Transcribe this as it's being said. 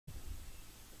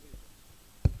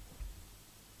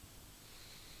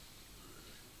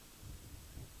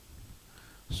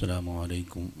السلام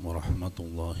عليكم ورحمة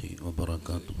الله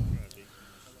وبركاته.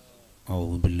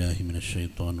 أعوذ بالله من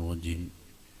الشيطان الرجيم.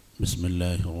 بسم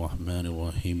الله الرحمن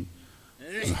الرحيم.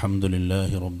 الحمد لله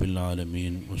رب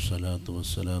العالمين والصلاة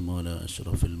والسلام على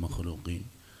أشرف المخلوقين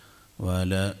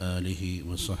وعلى آله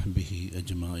وصحبه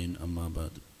أجمعين أما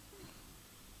بعد.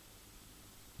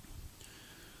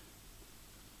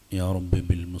 يا رب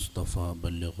بالمصطفى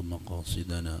بلغ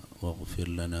مقاصدنا واغفر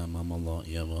لنا ما مضى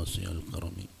يا واسع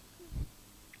الكرم.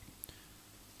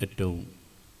 ഏറ്റവും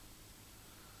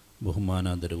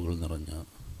ബഹുമാനാദരവുകൾ നിറഞ്ഞ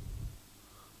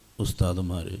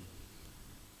ഉസ്താദുമാർ,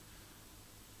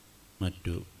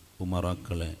 മറ്റു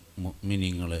ഉമറാക്കളെ,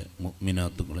 മുഅ്മിനീങ്ങളെ,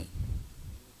 മുഅ്മിനാത്തുകളെ,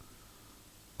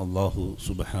 അല്ലാഹു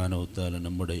സുബ്ഹാനഹു വതആല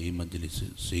നമ്മുടെ ഈ മജ്ലിസ്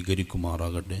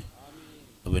സ്വീകരിക്കുമാറാകട്ടെ.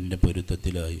 അവൻ്റെ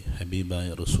പൊരുത്തത്തിലായി ഹബീബായ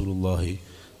റസൂലുള്ളാഹി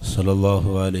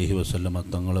സ്വല്ലല്ലാഹു അലൈഹി വസല്ലമ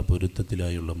തങ്ങളെ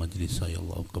പൊരുത്തത്തിലായുള്ള മജ്ലിസായി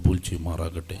അല്ലാഹു കബൂൽ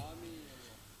ചെയ്യുമാറാകട്ടെ.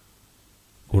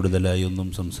 കൂടുതലായി ഒന്നും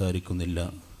സംസാരിക്കുന്നില്ല.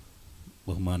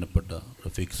 ബഹുമാനപ്പെട്ട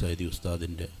റഫീഖ് സയ്യിദി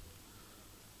ഉസ്താദിൻ്റെ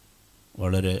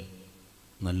വളരെ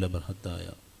നല്ല ബൃഹത്തായ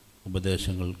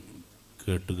ഉപദേശങ്ങൾ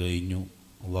കേട്ടു കഴിഞ്ഞു.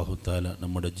 അല്ലാഹു തആല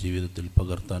നമ്മുടെ ജീവിതത്തിൽ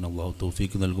പകർത്താൻ അല്ലാഹു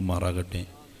തൗഫീഖ് നൽകുമാറാകട്ടെ.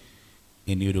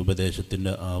 ഇനിയൊരു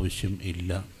ഉപദേശത്തിൻ്റെ ആവശ്യം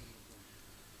ഇല്ല.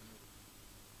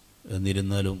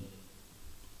 എന്നിരുന്നാലും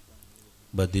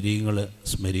ബദരീങ്ങളെ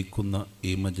സ്മരിക്കുന്ന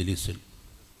ഈ മജ്ലിസിൽ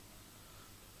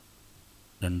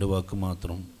രണ്ട് വാക്ക്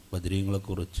മാത്രം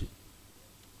ബദരീങ്ങളെക്കുറിച്ച്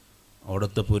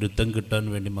അവിടുത്തെ പൊരുത്തം കിട്ടാൻ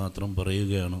വേണ്ടി മാത്രം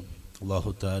പറയുകയാണ്.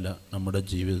 അല്ലാഹു തആല നമ്മുടെ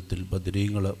ജീവിതത്തിൽ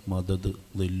ബദരീങ്ങളെ മദദ്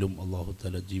ദില്ലും അല്ലാഹു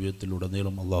തആല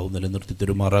ജീവിതത്തിലുടനീളം അല്ലാഹു നിലനിർത്തി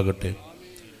തരുമാറാകട്ടെ.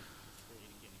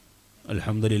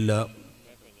 അൽഹംദുലില്ലാ,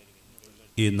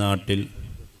 ഈ നാട്ടിൽ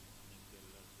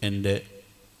എൻ്റെ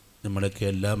നമ്മളൊക്കെ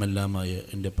എല്ലാമെല്ലാമായ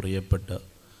എൻ്റെ പ്രിയപ്പെട്ട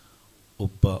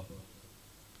ഉപ്പ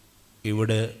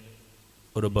ഇവിടെ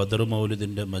ഒരു ബദർ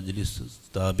മൗലിദിൻ്റെ മജ്ലിസ്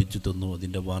സ്ഥാപിച്ചു തന്നു.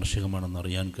 അതിൻ്റെ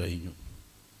വാർഷികമാണെന്നറിയാൻ കഴിഞ്ഞു.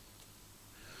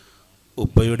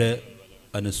 ഉപ്പയുടെ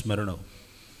അനുസ്മരണവും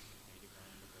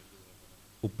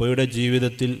ഉപ്പയുടെ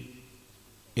ജീവിതത്തിൽ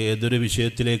ഏതൊരു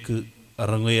വിഷയത്തിലേക്ക്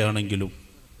ഇറങ്ങുകയാണെങ്കിലും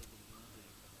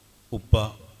ഉപ്പ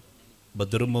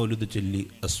ബദർ മൗലിദ് ചൊല്ലി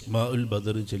അസ്മാഉൽ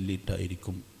ബദർ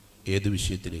ചൊല്ലിയിട്ടായിരിക്കും ഏത്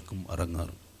വിഷയത്തിലേക്കും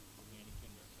ഇറങ്ങാറ്.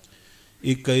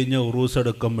 ഈ കഴിഞ്ഞ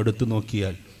ഉറൂസടക്കം എടുത്തു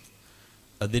നോക്കിയാൽ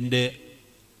അതിൻ്റെ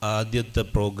ആദ്യത്തെ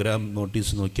പ്രോഗ്രാം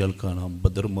നോട്ടീസ് നോക്കിയാൽ കാണാം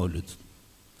ബദർ മൗലിദ്.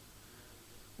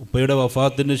 ഉപ്പയുടെ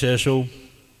വഫാത്തിന് ശേഷവും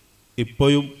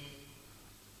ഇപ്പോഴും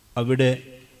അവിടെ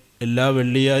എല്ലാ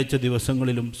വെള്ളിയാഴ്ച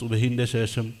ദിവസങ്ങളിലും സുബഹിൻ്റെ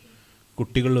ശേഷം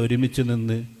കുട്ടികൾ ഒരുമിച്ച്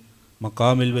നിന്ന്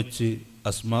മക്കാമിൽ വെച്ച്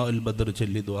അസ്മാഉൽ ബദർ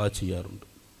ചൊല്ലി ദുആ ചെയ്യാറുണ്ട്.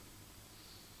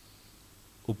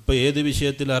 ഉപ്പ ഏത്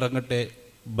വിഷയത്തിൽ ഇറങ്ങട്ടെ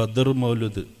ബദർ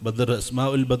മൗലിദ്, ബദർ,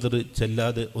 അസ്മാഉൽ ബദർ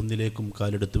ചെല്ലാതെ ഒന്നിലേക്കും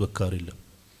കാലെടുത്ത് വെക്കാറില്ല.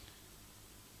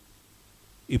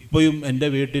 ഇപ്പോഴും എൻ്റെ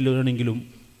വീട്ടിലാണെങ്കിലും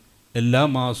എല്ലാ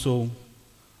മാസവും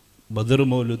ബദർ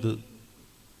മൗലിദ്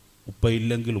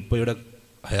ഉപ്പയില്ലെങ്കിൽ, ഉപ്പയുടെ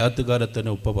ഹയാത്ത് കാലത്ത്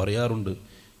തന്നെ ഉപ്പ പറയാറുണ്ട്,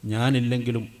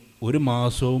 ഞാനില്ലെങ്കിലും ഒരു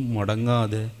മാസവും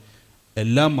മുടങ്ങാതെ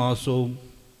എല്ലാ മാസവും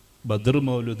ബദർ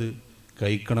മൗലിദ്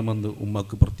കഴിക്കണമെന്ന്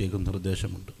ഉമ്മക്ക് പ്രത്യേകം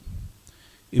നിർദ്ദേശമുണ്ട്.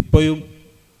 ഇപ്പോഴും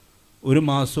ഒരു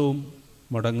മാസവും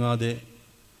മുടങ്ങാതെ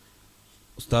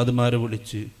ഉസ്താദുമാരെ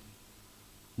വിളിച്ച്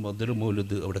ബദർ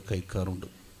മൗലിദ് അവിടെ കഴിക്കാറുണ്ട്.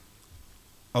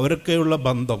 അവരൊക്കെയുള്ള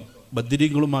ബന്ധം,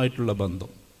 ബദരീങ്ങളുമായിട്ടുള്ള ബന്ധം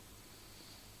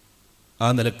ആ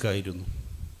നിലക്കായിരുന്നു.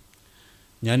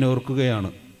 ഞാൻ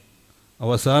ഓർക്കുകയാണ്,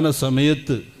 അവസാന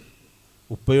സമയത്ത്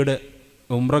ഉപ്പയുടെ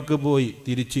ഉംറക്ക് പോയി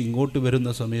തിരിച്ച് ഇങ്ങോട്ട് വരുന്ന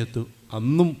സമയത്ത്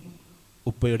അന്നും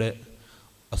ഉപ്പയുടെ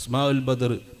അസ്മാഉൽ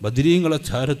ബദർ, ബദരീങ്ങളെ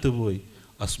ചാരത്ത് പോയി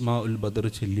അസ്മാഉൽ ബദർ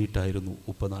ചൊല്ലിയിട്ടായിരുന്നു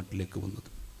ഉപ്പ നാട്ടിലേക്ക് വന്നത്.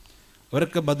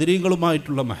 അവരൊക്കെ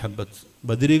ബദരീങ്ങളുമായിട്ടുള്ള മഹബത്ത്,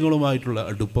 ബദരീങ്ങളുമായിട്ടുള്ള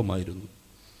അടുപ്പമായിരുന്നു.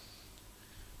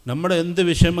 നമ്മുടെ എന്ത്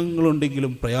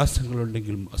വിഷമങ്ങളുണ്ടെങ്കിലും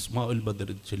പ്രയാസങ്ങളുണ്ടെങ്കിലും അസ്മാഉൽ ബദർ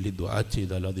ചൊല്ലി ദുആ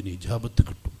ചെയ്താൽ അതിന് ഇജാബത്ത്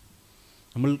കിട്ടും.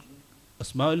 നമ്മൾ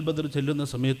അസ്മാഉൽ ബദർ ചൊല്ലുന്ന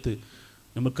സമയത്ത്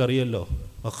നമുക്കറിയല്ലോ,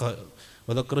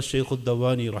 വദക്കറ ശൈഖു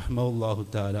ദവാനി റഹ്മഹുല്ലാഹു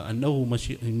തആല അന്നഹു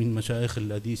മിൻ മശായിഖിൽ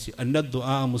ഹദീസ് അന്ന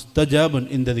ദുആ മുസ്തജാബുൻ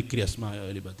ഇൻദ ദിക്രി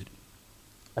അസ്മാഉൽ ബദർ.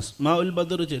 അസ്മാഉൽ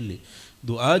ബദർ ചൊല്ലി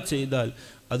ദുആ ചെയ്താൽ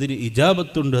അതിന്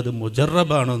ഇജാബത്തുണ്ട്, അത്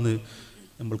മുജറബാണെന്ന്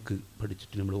നമ്മൾക്ക്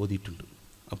പഠിച്ചിട്ട് നമ്മൾ ഓതിയിട്ടുണ്ട്.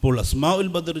 അപ്പോൾ അസ്മാഉൽ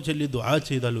ബദർ ചൊല്ലി ദുആ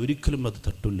ചെയ്താൽ ഒരിക്കലും അത്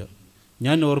തട്ടില്ല.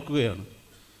 ഞാൻ ഓർക്കുകയാണ്,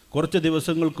 കുറച്ച്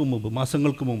ദിവസങ്ങൾക്ക് മുമ്പ്,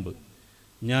 മാസങ്ങൾക്ക് മുമ്പ്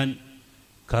ഞാൻ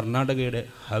കർണാടകയുടെ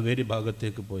ഹവേരി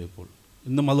ഭാഗത്തേക്ക് പോയപ്പോൾ,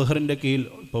 ഇന്ന് മൽഹറിൻ്റെ കീഴിൽ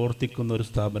പ്രവർത്തിക്കുന്ന ഒരു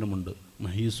സ്ഥാപനമുണ്ട്,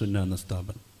 മഹീസുന്ന എന്ന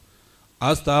സ്ഥാപനം. ആ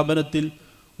സ്ഥാപനത്തിൽ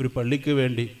ഒരു പള്ളിക്ക്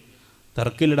വേണ്ടി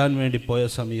തറക്കിലിടാൻ വേണ്ടി പോയ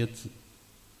സമയത്ത്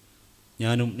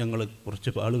ഞാനും ഞങ്ങൾ കുറച്ച്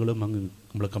ആളുകളും അങ്ങ്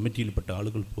നമ്മളെ കമ്മിറ്റിയിൽപ്പെട്ട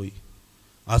ആളുകൾ പോയി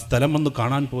ആ സ്ഥലം ഒന്ന്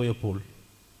കാണാൻ പോയപ്പോൾ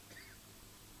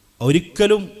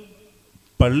ഒരിക്കലും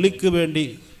പള്ളിക്ക് വേണ്ടി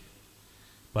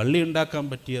പള്ളി ഉണ്ടാക്കാൻ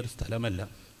പറ്റിയ ഒരു സ്ഥലമല്ല.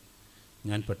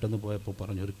 ഞാൻ പെട്ടെന്ന് പോയപ്പോൾ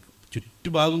പറഞ്ഞു, ഒരു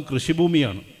ചുറ്റുഭാഗം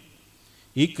കൃഷിഭൂമിയാണ്.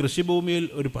 ഈ കൃഷിഭൂമിയിൽ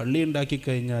ഒരു പള്ളി ഉണ്ടാക്കി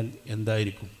കഴിഞ്ഞാൽ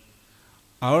എന്തായിരിക്കും?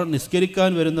 അവിടെ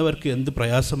നിസ്കരിക്കാൻ വരുന്നവർക്ക് എന്ത്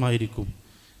പ്രയാസമായിരിക്കും?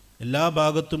 എല്ലാ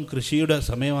ഭാഗത്തും കൃഷിയുടെ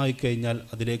സമയമായി കഴിഞ്ഞാൽ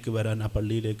അതിലേക്ക് വരാൻ, ആ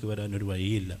പള്ളിയിലേക്ക് വരാൻ ഒരു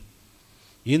വഴിയില്ല.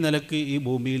 ഈ നിലക്ക് ഈ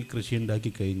ഭൂമിയിൽ കൃഷി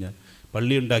ഉണ്ടാക്കി കഴിഞ്ഞാൽ,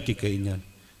 പള്ളി ഉണ്ടാക്കി കഴിഞ്ഞാൽ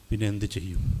പിന്നെ എന്ത്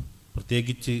ചെയ്യും?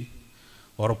 പ്രത്യേകിച്ച്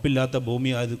ഉറപ്പില്ലാത്ത ഭൂമി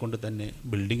ആയതുകൊണ്ട് തന്നെ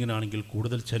ബിൽഡിങ്ങിനാണെങ്കിൽ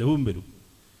കൂടുതൽ ചിലവും വരും.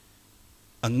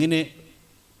 അങ്ങനെ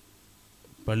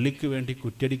പള്ളിക്ക് വേണ്ടി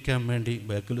കുറ്റടിക്കാൻ വേണ്ടി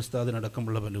ബേക്കൽ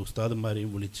ഉസ്താദിനടക്കമുള്ള പല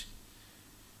ഉസ്താദന്മാരെയും വിളിച്ച്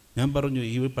ഞാൻ പറഞ്ഞു,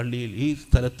 ഈ പള്ളിയിൽ ഈ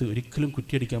സ്ഥലത്ത് ഒരിക്കലും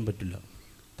കുറ്റിയടിക്കാൻ പറ്റില്ല.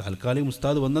 താൽക്കാലികം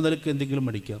ഉസ്താദ് വന്ന നിലക്ക് എന്തെങ്കിലും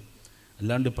അടിക്കാം,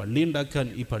 അല്ലാണ്ട് പള്ളി ഉണ്ടാക്കാൻ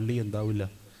ഈ പള്ളി എന്താവില്ല,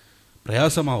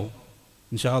 പ്രയാസമാവും.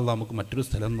 ഇൻഷാ അല്ലാഹ് നമുക്ക് മറ്റൊരു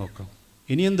സ്ഥലം നോക്കാം.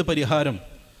 ഇനി എന്ത് പരിഹാരം?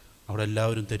 അവിടെ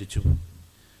എല്ലാവരും ധരിച്ചു.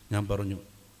 ഞാൻ പറഞ്ഞു,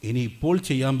 ഇനി ഇപ്പോൾ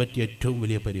ചെയ്യാൻ പറ്റിയ ഏറ്റവും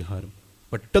വലിയ പരിഹാരം,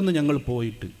 പെട്ടെന്ന് ഞങ്ങൾ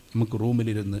പോയിട്ട് നമുക്ക്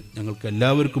റൂമിലിരുന്ന് ഞങ്ങൾക്ക്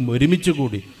എല്ലാവർക്കും ഒരുമിച്ച്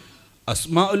കൂടി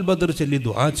അസ്മാഉൽ ബദർ ചൊല്ലി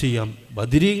ദുആ ചെയ്യാം.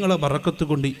 ബദരീങ്ങളെ ബറക്കത്ത്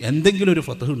കൊണ്ട് എന്തെങ്കിലും ഒരു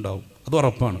ഫതഹ് ഉണ്ടാവും, അത്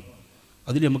ഉറപ്പാണ്,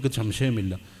 അതിൽ നമുക്ക്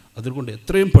സംശയമില്ല. അതുകൊണ്ട്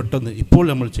എത്രയും പെട്ടെന്ന് ഇപ്പോൾ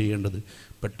നമ്മൾ ചെയ്യേണ്ടത്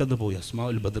പെട്ടെന്ന് പോയി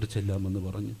അസ്മാഉൽ ബദർ ചെല്ലാമെന്ന്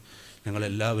പറഞ്ഞു.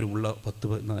 ഞങ്ങളെല്ലാവരും ഉള്ള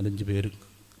 10-15 പേര്,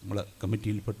 നമ്മളെ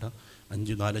കമ്മിറ്റിയിൽപ്പെട്ട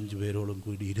 5-4 പേരോളം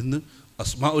കൂടി ഇരുന്ന്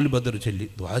അസ്മാഉൽ ബദർ ചൊല്ലി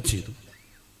ദുആ ചെയ്തു.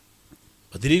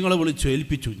 ബദരീങ്ങളെ വിളിച്ചു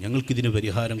ഏൽപ്പിച്ചു, ഞങ്ങൾക്കിതിന്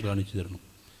പരിഹാരം കാണിച്ചു തരണം,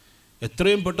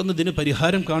 എത്രയും പെട്ടെന്ന് ഇതിന്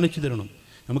പരിഹാരം കാണിച്ചു തരണം.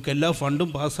 നമുക്ക് എല്ലാ ഫണ്ടും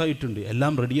പാസ്സായിട്ടുണ്ട്,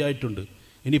 എല്ലാം റെഡിയായിട്ടുണ്ട്,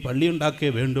 ഇനി പള്ളി ഉണ്ടാക്കേ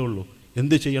വേണ്ടുള്ളൂ.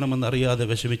 എന്ത് ചെയ്യണമെന്നറിയാതെ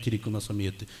വിഷമിച്ചിരിക്കുന്ന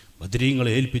സമയത്ത്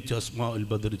ബദരീങ്ങളെ ഏൽപ്പിച്ച് അസ്മാഉൽ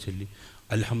ബദർ ചൊല്ലി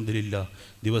അൽഹംദുലില്ലാ,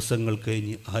 ദിവസങ്ങൾ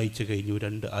കഴിഞ്ഞ് ആഴ്ച കഴിഞ്ഞു,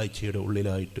 2 ആഴ്ചയുടെ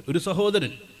ഉള്ളിലായിട്ട് ഒരു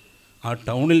സഹോദരൻ ആ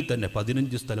ടൗണിൽ തന്നെ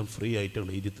 15 സ്ഥലം ഫ്രീ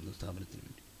ആയിട്ടാണ് എഴുതി തന്ന സ്ഥാപനത്തിന്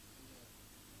വേണ്ടി.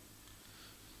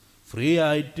 ഫ്രീ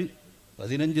ആയിട്ട്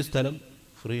 15 സ്ഥലം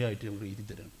ഫ്രീ ആയിട്ട് നമുക്ക് എഴുതി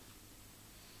തരാണ്.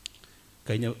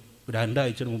 കഴിഞ്ഞ 2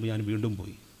 ആഴ്ച മുമ്പ് ഞാൻ വീണ്ടും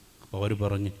പോയി. അപ്പോൾ അവർ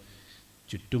പറഞ്ഞ്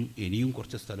ചുറ്റും ഇനിയും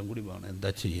കുറച്ച് സ്ഥലം കൂടി വേണം, എന്താ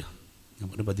ചെയ്യുക? ഞാൻ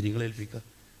പറഞ്ഞു, ബദരീങ്ങളെ ഏൽപ്പിക്കാം.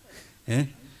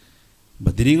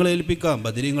 ബദരീങ്ങളെ ഏൽപ്പിക്കാം,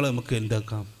 ബദരീങ്ങളെ നമുക്ക്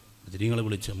എന്താക്കാം, ബദരീങ്ങളെ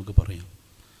വിളിച്ച് നമുക്ക് പറയാം.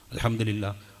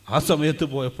 അൽഹംദുലില്ലാ, ആ സമയത്ത്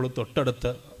പോയപ്പോൾ തൊട്ടടുത്ത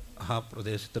ആ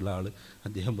പ്രദേശത്തുള്ള ആൾ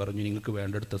അദ്ദേഹം പറഞ്ഞു, നിങ്ങൾക്ക്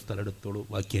വേണ്ടെടുത്ത സ്ഥലം എടുത്തോളൂ,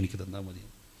 ബാക്കി എനിക്ക് തന്നാൽ മതി.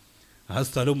 ആ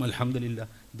സ്ഥലവും അൽഹംദുലില്ലാ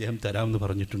അദ്ദേഹം തരാമെന്ന്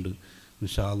പറഞ്ഞിട്ടുണ്ട്.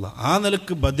 ഇൻഷാ അല്ലാഹ് ആ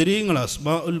നിലക്ക് ബദരീങ്ങൾ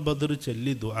അസ്മാഉൽ ബദർ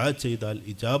ചൊല്ലി ദുആ ചെയ്താൽ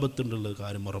ഇജാബത്തുള്ള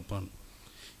കാര്യം ഉറപ്പാണ്.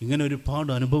 ഇങ്ങനെ ഒരുപാട്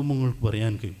അനുഭവങ്ങൾ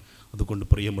പറയാൻ കഴിയും. അതുകൊണ്ട്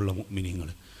പ്രിയമുള്ള മുഅ്മിനീങ്ങൾ,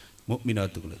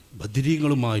 മുഅ്മിനാത്തുകൾ,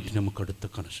 ബദരീങ്ങളുമായിട്ട് നമുക്ക് അടുത്ത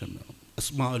കണക്ഷൻ വേണം.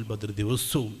 അസ്മാഉൽ ബദർ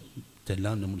ദിവസവും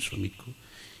ചെല്ലാൻ നമ്മൾ ശ്രമിക്കൂ.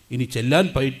 ഇനി ചെല്ലാൻ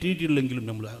പറ്റിയിട്ടില്ലെങ്കിലും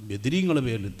നമ്മൾ ബദരീങ്ങളെ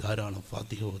പേരിൽ ധാരാളം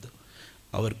ഫാത്തിഹ ഓതുക.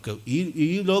 അവർക്ക് ഈ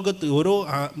ലോകത്ത് ഓരോ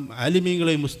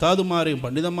ആലിമീങ്ങളെയും ഉസ്താദുമാരെയും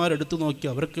പണ്ഡിതന്മാരെ എടുത്തു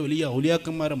നോക്കിയാൽ അവർക്ക് വലിയ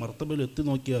ഔലിയാക്കന്മാരെ മർത്തബയിൽ എത്തി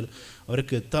നോക്കിയാൽ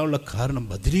അവർക്ക് എത്താനുള്ള കാരണം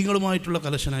ബദരീങ്ങളുമായിട്ടുള്ള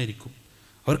കലശനായിരിക്കും.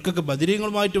 അവർക്കൊക്കെ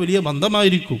ബദരീങ്ങളുമായിട്ട് വലിയ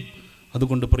ബന്ധമായിരിക്കും.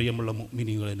 അതുകൊണ്ട് പ്രിയമുള്ള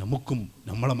മുഅ്മിനീങ്ങളെ, നമുക്കും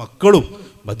നമ്മളെ മക്കളും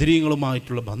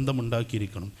ബദരീങ്ങളുമായിട്ടുള്ള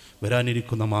ബന്ധമുണ്ടാക്കിയിരിക്കണം.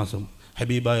 വരാനിരിക്കുന്ന മാസം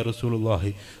ഹബീബായ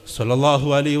റസൂലുള്ളാഹി സ്വല്ലല്ലാഹു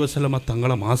അലൈഹി വസല്ലമ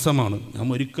തങ്ങളെ മാസമാണ്. നാം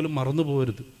ഒരിക്കലും മറന്നു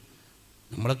പോകരുത്.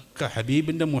 നമ്മളൊക്കെ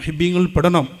ഹബീബിൻ്റെ മുഹിബീങ്ങൾ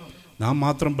പെടണം. നാം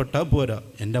മാത്രം പെട്ടാൽ പോരാ,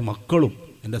 എൻ്റെ മക്കളും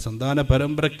എൻ്റെ സന്താന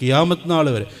പരമ്പര ഖിയാമത്ത് നാൾ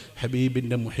വരെ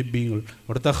ഹബീബിൻ്റെ മുഹിബീങ്ങൾ,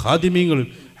 അവിടുത്തെ ഖാദിമീങ്ങൾ,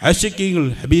 ആശിക്കീങ്ങൾ,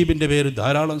 ഹബീബിൻ്റെ പേര്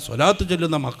ധാരാളം സ്വലാത്ത്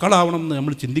ചൊല്ലുന്ന മക്കളാവണം എന്ന്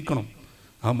നമ്മൾ ചിന്തിക്കണം.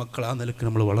 ആ മക്കൾ ആ നിലക്ക്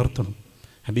നമ്മൾ വളർത്തണം.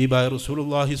 ഹബീബായ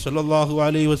റസൂലുള്ളാഹി സ്വല്ലല്ലാഹു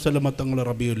അലൈഹി വസല്ലമ തങ്ങളെ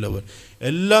റബീഉൽ അവ്വൽ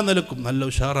എല്ലാ നിലക്കും നല്ല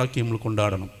ഉഷാറാക്കി നമ്മൾ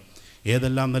കൊണ്ടാടണം.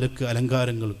 ഏതെല്ലാം നിലക്ക്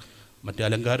അലങ്കാരങ്ങൾ, മറ്റേ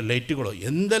അലങ്കാര ലൈറ്റുകളോ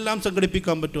എന്തെല്ലാം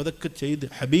സംഘടിപ്പിക്കാൻ പറ്റുമോ അതൊക്കെ ചെയ്ത്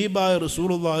ഹബീബായ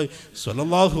റസൂലുള്ളാഹി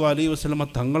സ്വല്ലല്ലാഹു അലൈഹി വസല്ലമ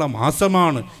തങ്ങളെ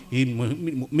മാസമാണ് ഈ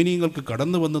മുഅ്മിനീങ്ങൾക്ക്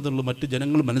കടന്നു വന്നതുള്ള മറ്റ്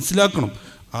ജനങ്ങൾ മനസ്സിലാക്കണം.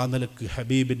 ആ നിലക്ക്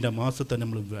ഹബീബിൻ്റെ മാസത്തെ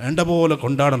നമ്മൾ വേണ്ട പോലെ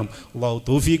കൊണ്ടാടണം. അള്ളാഹു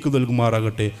തൗഫീഖ്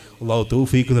നൽകുമാറാകട്ടെ, അള്ളാഹു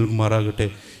തൗഫീഖ് നൽകുമാറാകട്ടെ.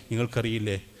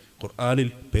 നിങ്ങൾക്കറിയില്ലേ, ഖുർആനിൽ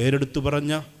പേരെടുത്തു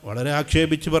പറഞ്ഞ, വളരെ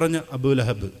ആക്ഷേപിച്ച് പറഞ്ഞ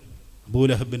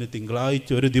അബൂലഹബിന്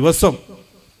തിങ്കളാഴ്ച ഒരു ദിവസം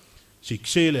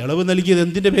ശിക്ഷയിൽ ഇളവ് നൽകിയത്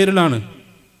എന്തിൻ്റെ പേരിലാണ്?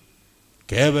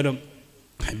 കേവലം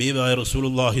ഹബീബായ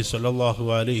റസൂലുള്ളാഹി സ്വല്ലല്ലാഹു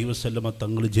അലൈഹി വസല്ലമ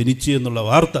തങ്ങൾ ജനിച്ചു എന്നുള്ള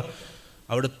വാർത്ത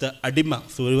അവിടുത്തെ അടിമ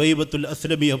സുവൈബത്തുൽ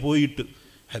അസ്ലമിയ പോയിട്ട്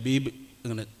ഹബീബ്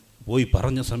ഇങ്ങനെ പോയി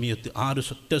പറഞ്ഞ സമയത്ത് ആ ഒരു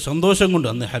സന്തോഷം കൊണ്ട്,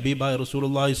 അന്ന് ഹബീബായ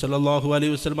റസൂലുള്ളാഹി സ്വല്ലല്ലാഹു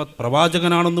അലൈഹി വസല്ലമ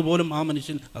പ്രവാചകനാണെന്ന് പോലും ആ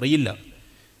മനുഷ്യൻ അറിയില്ല.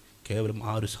 കേവലം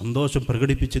ആ ഒരു സന്തോഷം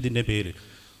പ്രകടിപ്പിച്ചതിൻ്റെ പേര്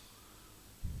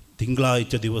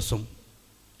തിങ്കളാഴ്ച ദിവസം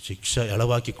ശിക്ഷ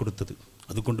ഇളവാക്കി കൊടുത്തത്.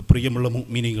 അതുകൊണ്ട് പ്രിയമുള്ള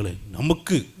മുഅ്മിനീങ്ങളെ,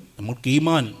 നമുക്ക്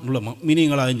ഈമാൻ ഉള്ള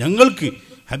മുഅ്മിനീങ്ങളായ ഞങ്ങൾക്ക്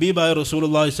ഹബീബായ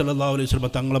റസൂലുള്ളാഹി സ്വല്ലല്ലാഹു അലൈഹി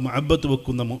വസല്ലം തങ്ങളെ മഹബ്ബത്ത്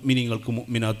വെക്കുന്ന മുഅ്മിനീങ്ങൾക്കും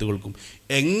മുഅ്മിനാത്തുകൾക്കും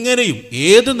എങ്ങനെയും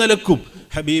ഏത് നിലക്കും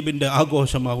ഹബീബിൻ്റെ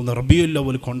ആഘോഷമാകുന്ന റബീഉൽ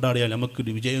അവ്വൽ കൊണ്ടാടിയാൽ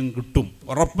നമുക്കൊരു വിജയം കിട്ടും,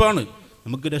 ഉറപ്പാണ്.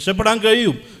 നമുക്ക് രക്ഷപ്പെടാൻ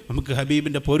കഴിയും, നമുക്ക്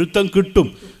ഹബീബിൻ്റെ പൊരുത്തം കിട്ടും.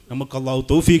 നമുക്ക് അള്ളാഹു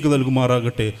തൗഫീക്ക്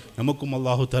നൽകുമാറാകട്ടെ. നമുക്കും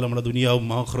അള്ളാഹു തആല നമ്മുടെ ദുനിയാവും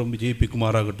ആഖിറവും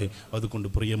വിജയിപ്പിക്കുമാറാകട്ടെ. അതുകൊണ്ട്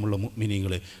പ്രിയമുള്ള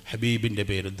മുഅ്മിനീങ്ങളെ, ഹബീബിൻ്റെ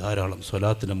പേരിൽ ധാരാളം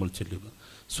സ്വലാത്ത് നമ്മൾ ചൊല്ലുക,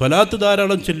 സ്വലാത്ത്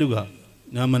ധാരാളം ചൊല്ലുക.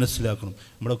 ഞാൻ മനസ്സിലാക്കണം,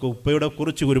 നമ്മുടെയൊക്കെ ഉപ്പയുടെ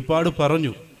കുറിച്ച് ഒരുപാട്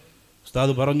പറഞ്ഞു,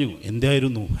 ഉസ്താദ് പറഞ്ഞു,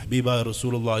 എന്തായിരുന്നു ഹബീബായ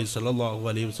റസൂലുള്ളാഹി സ്വല്ലല്ലാഹു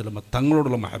അലൈഹി വസല്ലം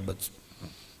തങ്ങളോടുള്ള മഹബത്ത്.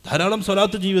 ധാരാളം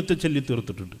സ്വലാത്ത് ജീവിതത്തിൽ ചൊല്ലി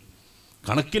തീർത്തിട്ടുണ്ട്,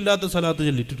 കണക്കില്ലാത്ത സ്വലാത്ത്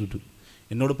ചൊല്ലിയിട്ടുണ്ട്.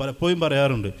 എന്നോട് പലപ്പോഴും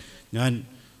പറയാറുണ്ട്, ഞാൻ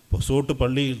പൊസോട്ട്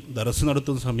പള്ളിയിൽ ദർസ്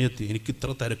നടത്തുന്ന സമയത്ത് എനിക്കിത്ര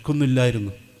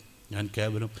തിരക്കൊന്നുമില്ലായിരുന്നു. ഞാൻ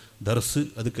കേവലം ദർസ്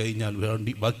അത് കഴിഞ്ഞാൽ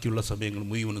വേണ്ടി ബാക്കിയുള്ള സമയങ്ങൾ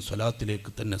മുഴുവനും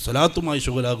സ്വലാത്തിലേക്ക് തന്നെ, സ്വലാത്തുമായി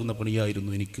ശുഗലാകുന്ന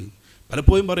പണിയായിരുന്നു എനിക്ക്.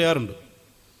 പലപ്പോഴും പറയാറുണ്ട്,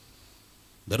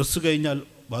 ദർസ് കഴിഞ്ഞാൽ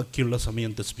ബാക്കിയുള്ള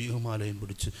സമയം തസ്ബീഹുമാലയും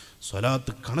പിടിച്ച്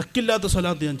സ്വലാത്ത്, കണക്കില്ലാത്ത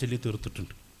സ്വലാത്ത് ഞാൻ ചൊല്ലി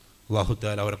തീർത്തിട്ടുണ്ട്. അല്ലാഹു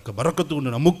തആല അവരൊക്കെ ബറക്കത്ത് കൊണ്ട്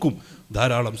നമുക്കും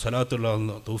ധാരാളം സ്വലാത്തുള്ള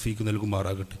തൗഫീക്ക്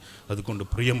നൽകുമാറാകട്ടെ. അതുകൊണ്ട്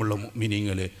പ്രിയമുള്ള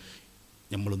മുഅ്മിനീങ്ങളെ,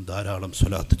 നമ്മളും ധാരാളം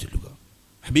സ്വലാത്ത് ചൊല്ലുക.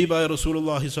 ഹബീബായ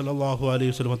റസൂലുള്ളാഹി സ്വല്ലല്ലാഹു അലൈഹി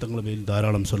വസല്ലം തങ്ങളുടെ മേൽ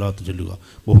ധാരാളം സ്വലാത്ത് ചൊല്ലുക.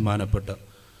 ബഹുമാനപ്പെട്ട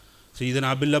സയ്യിദന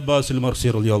അബുൽ അബ്ബാസിൽ മർസി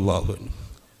റളിയല്ലാഹു അൻഹു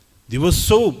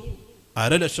ദിവസവും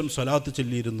 1,00,000 സ്വലാത്ത്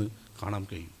ചൊല്ലിയിരുന്ന് കാണാൻ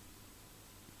കഴിയും.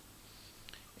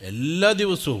 എല്ലാ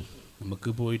ദിവസവും നമുക്ക്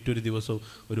പോയിട്ടൊരു ദിവസം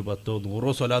ഒരു 10 or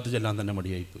 100 സ്വലാത്ത് ചെല്ലാൻ തന്നെ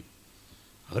മടിയായിപ്പോയി.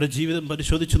 അവരുടെ ജീവിതം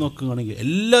പരിശോധിച്ച് നോക്കുകയാണെങ്കിൽ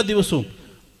എല്ലാ ദിവസവും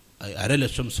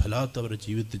 1,00,000 സ്വലാത്ത് അവരുടെ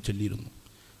ജീവിതത്തിൽ ചൊല്ലിയിരുന്നു.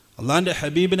 അള്ളാഹിൻ്റെ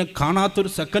ഹബീബിനെ കാണാത്തൊരു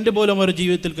സെക്കൻഡ് പോലും അവരുടെ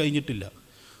ജീവിതത്തിൽ കഴിഞ്ഞിട്ടില്ല.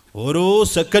 ഓരോ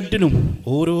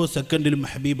സെക്കൻഡിലും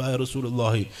ഹബീബായ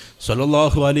റസൂലുള്ളാഹി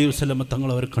സ്വല്ലല്ലാഹു അലൈഹി വസല്ലം തങ്ങൾ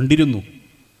അവർ കണ്ടിരുന്നു.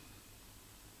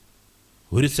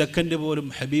 ഒരു സെക്കൻഡ് പോലും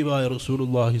ഹബീബായ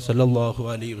റസൂലുള്ളാഹി സ്വല്ലല്ലാഹു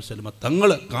അലൈഹി വസല്ലം തങ്ങൾ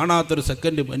കാണാത്തൊരു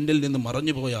സെക്കൻഡ് എന്നിൽ നിന്ന്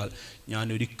മറഞ്ഞു പോയാൽ ഞാൻ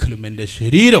ഒരിക്കലും എൻ്റെ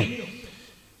ശരീരം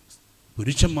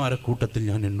പുരുഷന്മാരെ കൂട്ടത്തിൽ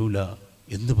ഞാൻ എണ്ണൂല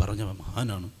എന്ന് പറഞ്ഞ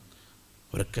മഹാനാണ്.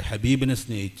 അവരൊക്കെ ഹബീബിനെ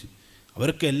സ്നേഹിച്ച്,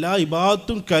 അവർക്ക് എല്ലാ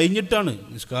ഇബാദത്തും കഴിഞ്ഞിട്ടാണ്,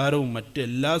 നിസ്കാരവും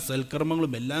മറ്റെല്ലാ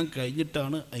സൽക്കർമ്മങ്ങളും എല്ലാം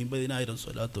കഴിഞ്ഞിട്ടാണ് 50,000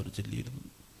 സ്വലാത്ത് അവർ ചൊല്ലിയിരുന്നത്.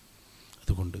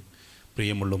 അതുകൊണ്ട്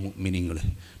പ്രിയമുള്ള മുഅ്മിനീങ്ങളെ,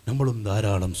 നമ്മളും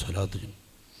ധാരാളം സ്വലാത്ത് ചൊല്ലും.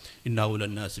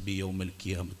 ഇന്നൗലന്നാസി ബി യൗമൽ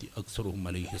ഖിയാമത്തി അക്സറുഹും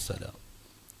അലൈഹിസ്സലാം.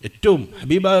 ഏറ്റവും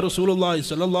ഹബീബായ റസൂലുള്ളാഹി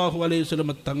സ്വല്ലല്ലാഹു അലൈഹി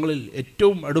വസല്ലം തങ്ങളിൽ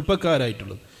ഏറ്റവും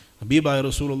അടുപ്പക്കാരായിട്ടുള്ളത് ഹബീബായ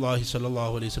റസൂലുള്ളാഹി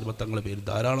സ്വല്ലല്ലാഹു അലൈഹി വസല്ലം തങ്ങളുടെ പേരിൽ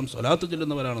ധാരാളം സ്വലാത്ത്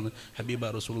ചൊല്ലുന്നവരാണെന്ന്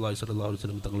ഹബീബായ റസൂലുള്ളാഹി സ്വല്ലല്ലാഹു അലൈഹി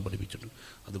വസല്ലം തങ്ങൾ പഠിപ്പിച്ചിട്ടുണ്ട്.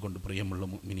 അതുകൊണ്ട് പ്രിയമുള്ള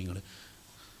മുഅ്മിനീങ്ങളെ,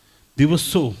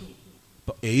 ദിവസവും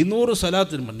 700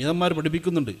 സ്വലാത്ത് പണ്ഡിതന്മാർ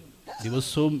പഠിപ്പിക്കുന്നുണ്ട്.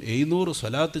 ദിവസവും 700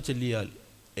 സ്വലാത്ത് ചൊല്ലിയാൽ,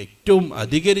 ഏറ്റവും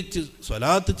അധികരിച്ച്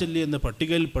സ്വലാത്ത് ചൊല്ലി എന്ന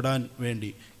പട്ടികയിൽ പെടാൻ വേണ്ടി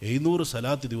 700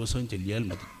 സ്വലാത്ത് ദിവസവും ചൊല്ലിയാൽ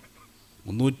മതി.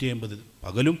 350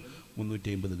 പകലും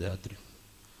 350 രാത്രിയും.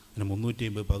 അങ്ങനെ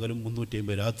 350 പകലും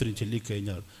 350 രാത്രിയും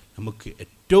ചൊല്ലിക്കഴിഞ്ഞാൽ നമുക്ക്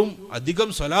ഏറ്റവും അധികം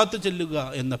സ്വലാത്ത് ചൊല്ലുക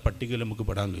എന്ന പട്ടികയിൽ നമുക്ക്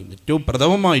പെടാൻ കഴിയും, ഏറ്റവും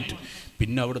പ്രഥമമായിട്ട്.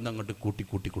 പിന്നെ അവിടെ നിന്ന് അങ്ങോട്ട്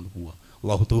കൂട്ടിക്കൊണ്ട് പോവുക.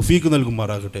 അള്ളാഹു തൗഫീക്ക്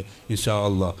നൽകുമാറാകട്ടെ. ഇൻഷാ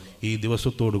അള്ളാഹ് ഈ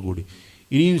ദിവസത്തോടു കൂടി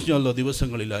ഇനി ഇൻഷാ അള്ളാഹ്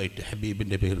ദിവസങ്ങളിലായിട്ട്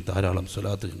ഹബീബിൻ്റെ പേര് ധാരാളം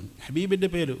സ്വലാത്ത് ചൊല്ലും. ഹബീബിൻ്റെ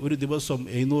പേര് ഒരു ദിവസം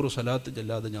 700 സ്വലാത്ത്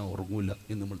ചെല്ലാതെ ഞാൻ ഉറങ്ങില്ല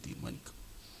എന്ന് നമ്മൾ തീരുമാനിക്കും.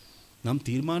 നാം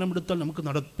തീരുമാനമെടുത്താൽ നമുക്ക്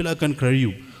നടപ്പിലാക്കാൻ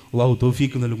കഴിയും. അള്ളാഹു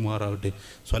തൗഫീക്ക് നൽകുമാറാകട്ടെ.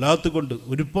 സ്വലാത്ത് കൊണ്ട്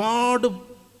ഒരുപാട്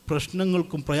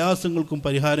പ്രശ്നങ്ങൾക്കും പ്രയാസങ്ങൾക്കും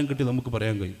പരിഹാരം കിട്ടി നമുക്ക്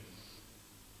പറയാൻ കഴിയും.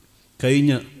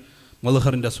 കഴിഞ്ഞ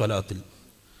മദ്ഹറിൻ്റെ സ്വലാത്തിൽ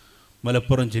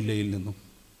ജില്ലയിൽ നിന്നും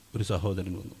ഒരു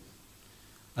സഹോദരൻ വന്നു.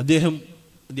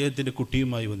 അദ്ദേഹത്തിൻ്റെ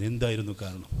കുട്ടിയുമായി വന്നു. എന്തായിരുന്നു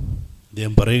കാരണം?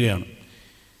 അദ്ദേഹം പറയുകയാണ്,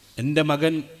 എൻ്റെ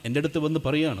മകൻ എൻ്റെ അടുത്ത് വന്ന്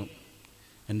പറയുകയാണ്,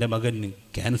 എൻ്റെ മകന്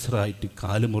ക്യാൻസറായിട്ട്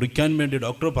കാല് മുറിക്കാൻ വേണ്ടി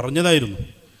ഡോക്ടർ പറഞ്ഞതായിരുന്നു.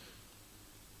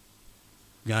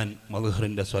 ഞാൻ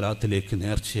മദ്ഹറിൻ്റെ സ്വലാത്തിലേക്ക്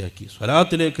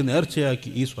നേർച്ചയാക്കി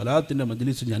ഈ സ്വലാത്തിൻ്റെ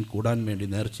മജ്ലിസിൽ ഞാൻ കൂടാൻ വേണ്ടി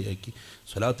നേർച്ചയാക്കി,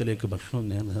 സ്വലാത്തിലേക്ക് ഭക്ഷണം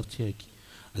ഞാൻ നേർച്ചയാക്കി.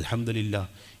 അൽഹംദുലില്ലാ,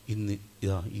 ഇന്ന്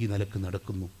ഇതാ ഈ നിലക്ക്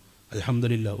നടക്കുന്നു.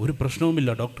 അൽഹംദുലില്ലാ, ഒരു പ്രശ്നവുമില്ല,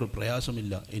 ഡോക്ടർ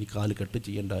പ്രയാസമില്ല, എനിക്ക് കാല് കെട്ട്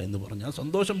ചെയ്യണ്ട എന്ന് പറഞ്ഞ് ആ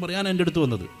സന്തോഷം പറയാൻ എൻ്റെ അടുത്ത്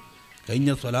വന്നത്. കഴിഞ്ഞ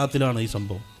സ്വലാത്തിലാണ് ഈ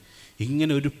സംഭവം.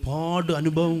 ഇങ്ങനെ ഒരുപാട്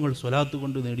അനുഭവങ്ങൾ സ്വലാത്ത്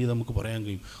കൊണ്ട് നേടി നമുക്ക് പറയാൻ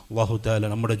കഴിയും. അല്ലാഹു തആല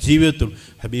നമ്മുടെ ജീവിതത്തിൽ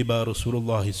ഹബീബ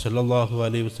റസൂലുള്ളാഹി സ്വല്ലല്ലാഹു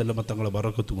അലൈഹി വസല്ലം തങ്ങളെ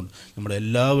ബറക്കത്ത് കൊണ്ട് നമ്മുടെ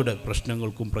എല്ലാവരുടെ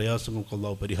പ്രശ്നങ്ങൾക്കും പ്രയാസങ്ങൾക്കും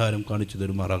അല്ലാഹു പരിഹാരം കാണിച്ചു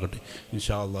തരുമാറാകട്ടെ.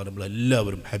 ഇൻഷാ അല്ലാഹ്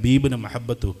നമ്മളെല്ലാവരും ഹബീബിനെ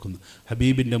മഹബത്ത് വെക്കുന്ന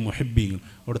ഹബീബിൻ്റെ മുഹബ്ബീങ്ങൾ,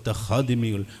 അവിടുത്തെ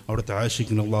ഖാദിമികൾ, അവിടുത്തെ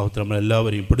ആശിഖികൾ അല്ലാഹു തആല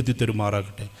നമ്മളെല്ലാവരെയും പെടുത്തി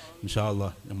തരുമാറാകട്ടെ. ഇൻഷാ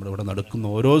അല്ലാഹ് നമ്മളിവിടെ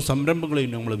നടക്കുന്ന ഓരോ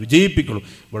സംരംഭങ്ങളെയും നമ്മൾ വിജയിപ്പിക്കണം.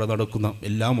 ഇവിടെ നടക്കുന്ന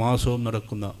എല്ലാ മാസവും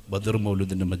നടക്കുന്ന ബദർ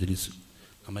മൗലിദിൻ്റെ മജ്ലിസ്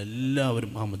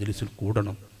നമ്മളെല്ലാവരും ആ മജ്ലിസിൽ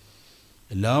കൂടണം.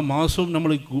 എല്ലാ മാസവും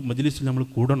നമ്മൾ മജ്ലിസിൽ നമ്മൾ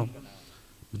കൂടണം.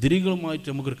 ബദരീകളുമായിട്ട്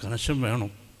നമുക്കൊരു കണക്ഷൻ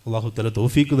വേണം. അല്ലാഹു തആല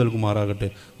തൗഫീക്ക് നൽകുമാറാകട്ടെ.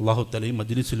 അല്ലാഹു തആല ഈ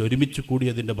മജ്ലിസിൽ ഒരുമിച്ച്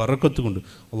കൂടിയതിൻ്റെ ബറക്കത്ത് കൊണ്ട്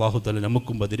അല്ലാഹു തആല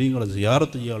നമുക്കും ബദരീങ്ങളെ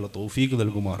സിയാറത്ത് ചെയ്യാനുള്ള തൗഫീക്ക്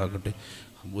നൽകുമാറാകട്ടെ.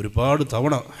 ഒരുപാട്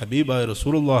തവണ ഹബീബായ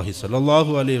റസൂലുള്ളാഹി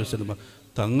സ്വല്ലല്ലാഹു അലൈഹി വസല്ലം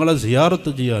തങ്ങളെ സിയാറത്ത്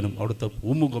ചെയ്യാനും അവിടുത്തെ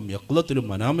പൂമുഖം യഖ്ലത്തിലും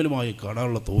മനാമിലുമായി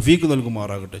കാണാനുള്ള തൗഫീക്ക്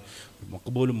നൽകുമാറാകട്ടെ.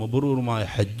 മഖ്ബൂലും മബ്റൂറുമായ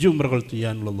ഹജ്ജ് ഉംറകൾ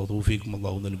ചെയ്യാനുള്ള തൗഫീക്കും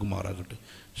അല്ലാഹു നൽകുമാറാകട്ടെ.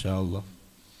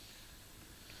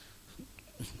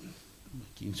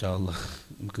 ഇൻഷാ അല്ലാഹ്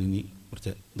നമുക്ക് ഇനി കുറച്ച്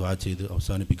ദുആ ചെയ്ത്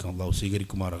അവസാനിപ്പിക്കാം. അല്ലാഹു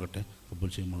സ്വീകരിക്കുമാറാകട്ടെ.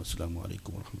 അസ്സലാമു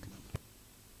അലൈക്കും വറഹ്മത്തുള്ളാഹി.